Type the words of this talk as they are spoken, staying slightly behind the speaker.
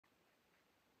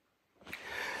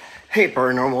Hey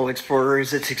Paranormal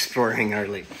Explorers, it's Exploring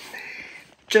Early.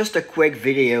 Just a quick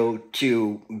video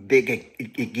to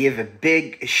give a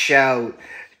big shout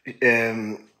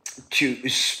to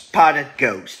Spotted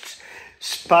Ghosts.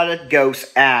 Spotted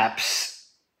Ghost apps,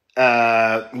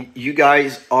 you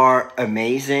guys are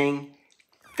amazing.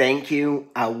 Thank you.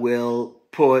 I will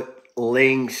put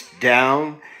links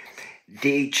down.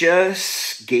 They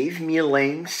just gave me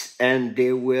links and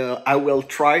I will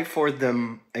try for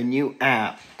them a new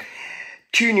app.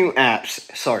 Two new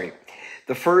apps, sorry.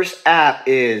 The first app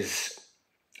is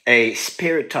a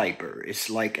spirit typer. It's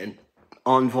like an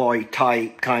Envoy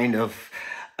type kind of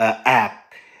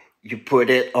app. You put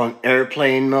it on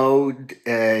airplane mode.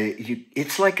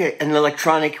 It's like an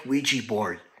electronic Ouija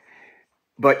board.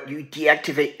 But you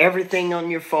deactivate everything on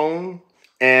your phone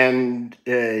and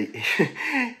you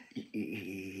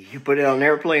put it on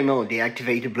airplane mode,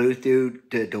 deactivate the Bluetooth,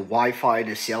 the Wi-Fi,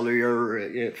 the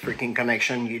cellular freaking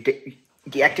connection. You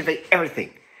deactivate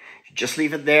everything. You just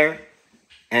leave it there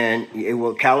and it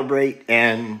will calibrate,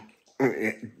 and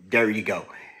there you go.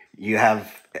 You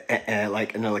have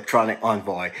like an electronic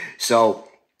Envoy. So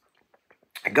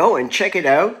go and check it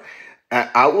out.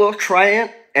 I will try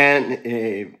it, and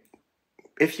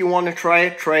if you want to try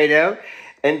it out.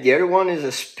 And the other one is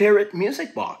a Spirit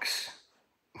music box.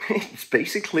 It's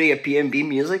basically a PNB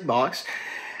music box.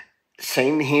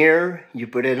 Same here. You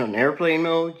put it on airplane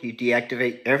mode, you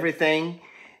deactivate everything,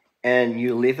 and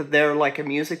you leave it there like a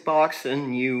music box,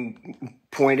 and you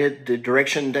point it the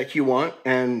direction that you want,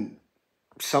 and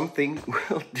something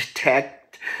will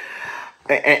detect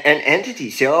an entity.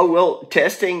 So we're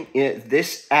testing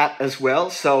this app as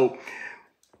well. So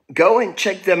go and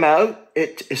check them out.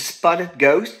 It's Spotted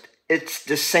Ghost. It's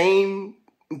the same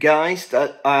guys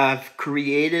that I've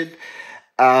created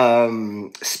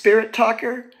Spirit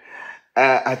Talker.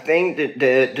 I think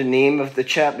that the name of the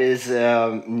chap is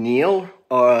Neil.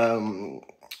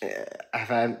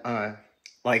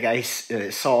 Like I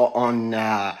saw on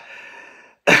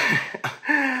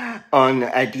on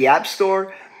the App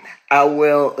Store. I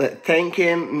will thank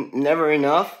him never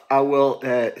enough. I will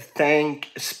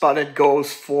thank Spotted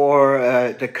Ghost for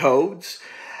the codes.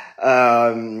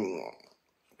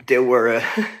 They were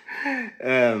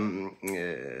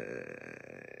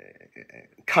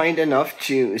kind enough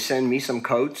to send me some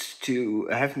codes to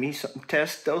have me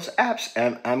test those apps,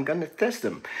 and I'm gonna test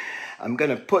them. I'm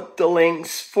gonna put the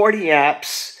links for the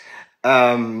apps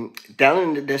down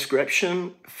in the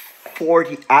description for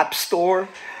the App Store.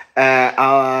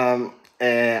 I'm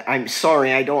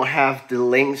sorry, I don't have the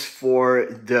links for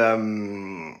the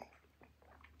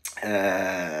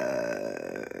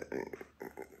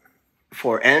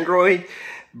for Android,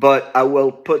 but I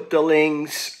will put the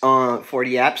links for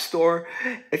the App Store.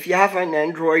 If you have an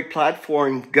Android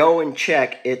platform, go and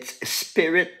check. It's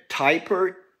Spirit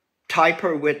Typer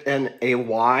with an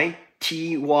A-Y,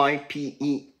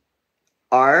 T-Y-P-E-R,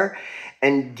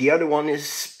 and the other one is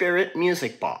Spirit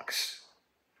Music Box.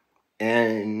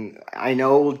 And I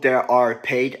know there are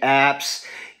paid apps,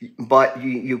 but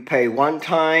you pay one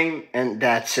time and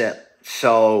that's it.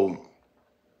 So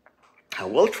I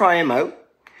will try them out,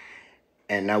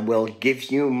 and I will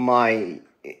give you my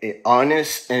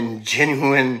honest and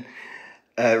genuine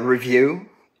review.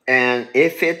 And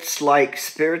if it's like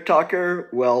Spirit Talker,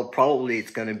 well, probably it's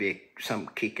going to be some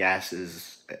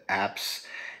kick-asses apps,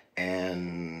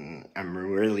 and I'm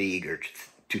really eager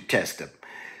to test them.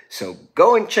 So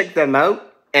go and check them out,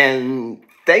 and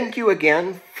thank you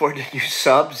again for the new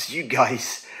subs. You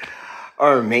guys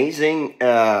are amazing.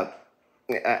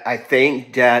 I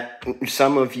think that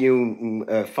some of you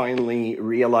finally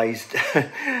realized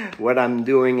what I'm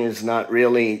doing is not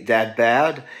really that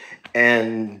bad.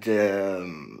 And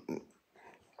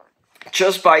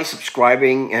just by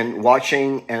subscribing and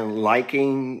watching and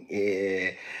liking,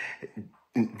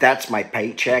 that's my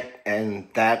paycheck. And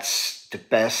that's the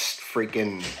best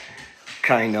freaking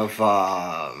kind of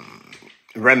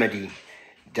remedy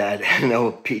that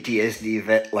no PTSD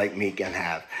vet like me can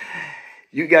have.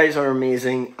 You guys are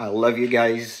amazing. I love you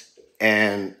guys,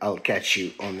 and I'll catch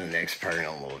you on the next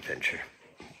paranormal adventure.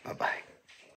 Bye-bye.